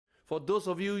For those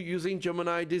of you using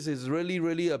Gemini, this is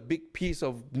really a big piece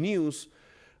of news,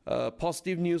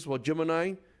 positive news for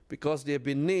Gemini, because they have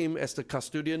been named as the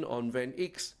custodian on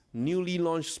VanEck's newly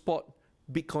launched spot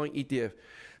Bitcoin ETF.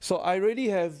 So I already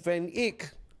have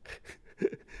VanEck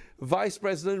vice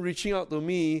president reaching out to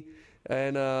me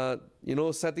and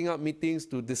setting up meetings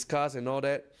to discuss and all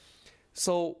that.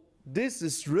 So this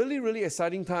is really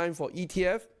exciting time for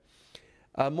ETF.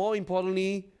 More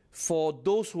importantly, for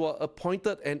those who are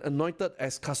appointed and anointed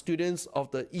as custodians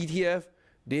of the ETF,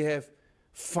 they have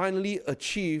finally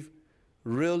achieved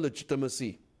real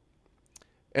legitimacy.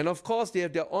 And of course, they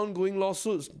have their ongoing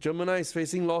lawsuits. Gemini is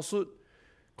facing lawsuit.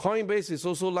 Coinbase is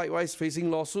also likewise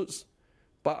facing lawsuits.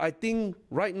 But I think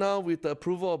right now, with the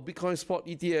approval of Bitcoin Spot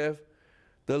ETF,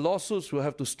 the lawsuits will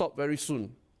have to stop very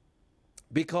soon,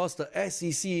 because the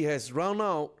SEC has run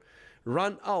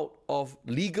out of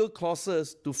legal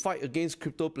clauses to fight against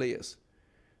crypto players.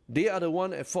 They are the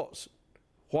one at fault.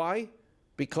 Why?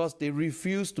 Because they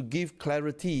refuse to give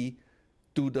clarity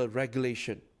to the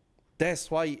regulation.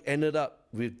 That's why it ended up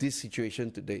with this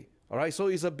situation today. All right, so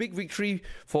it's a big victory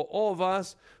for all of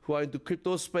us who are into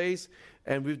crypto space.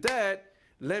 And with that,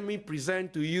 let me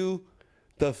present to you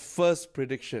the first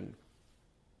prediction.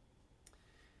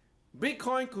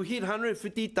 Bitcoin could hit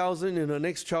 150,000 in the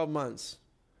next 12 months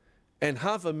and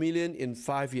 500,000 in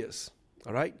 5 years.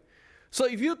 All right. So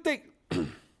if you take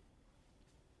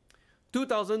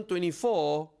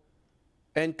 2024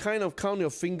 and kind of count your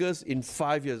fingers in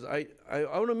 5 years, I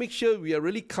want to make sure we are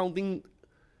really counting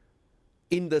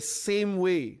in the same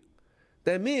way.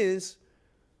 That means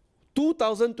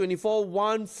 2024,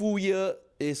 1 full year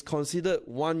is considered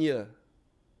 1 year.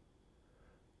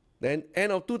 Then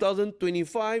end of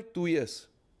 2025, 2 years.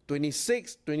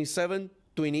 26, 27,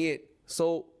 28.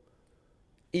 So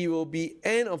it will be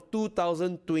end of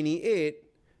 2028.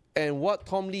 And what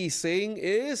Tom Lee is saying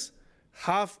is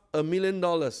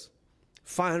 $500,000,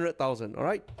 500,000. All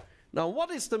right. Now, what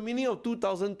is the meaning of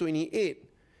 2028?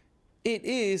 It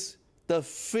is the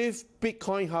 5th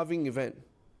Bitcoin halving event.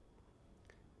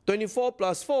 24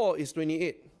 plus 4 is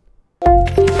 28.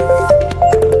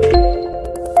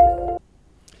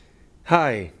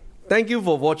 Hi, thank you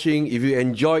for watching. If you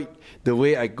enjoyed the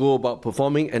way I go about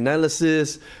performing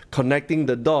analysis, connecting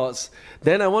the dots,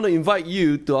 then I want to invite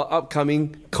you to our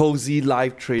upcoming Cozy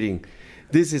Live Trading.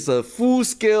 This is a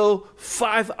full-scale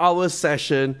 5-hour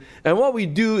session, and what we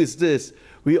do is this.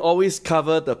 We always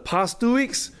cover the past 2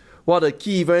 weeks, what the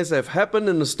key events have happened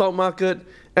in the stock market,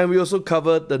 and we also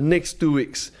cover the next 2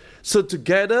 weeks. So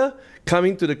together,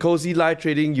 coming to the Cozy Live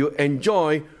Trading, you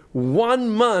enjoy 1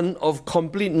 month of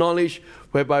complete knowledge,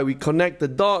 whereby we connect the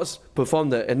dots, perform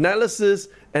the analysis,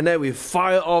 and then we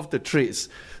fire off the trades.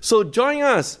 So join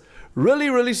us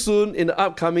really soon in the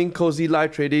upcoming Cozy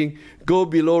Live Trading. Go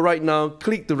below right now,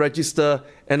 click to register,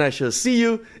 and I shall see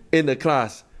you in the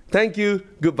class. Thank you.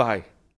 Goodbye.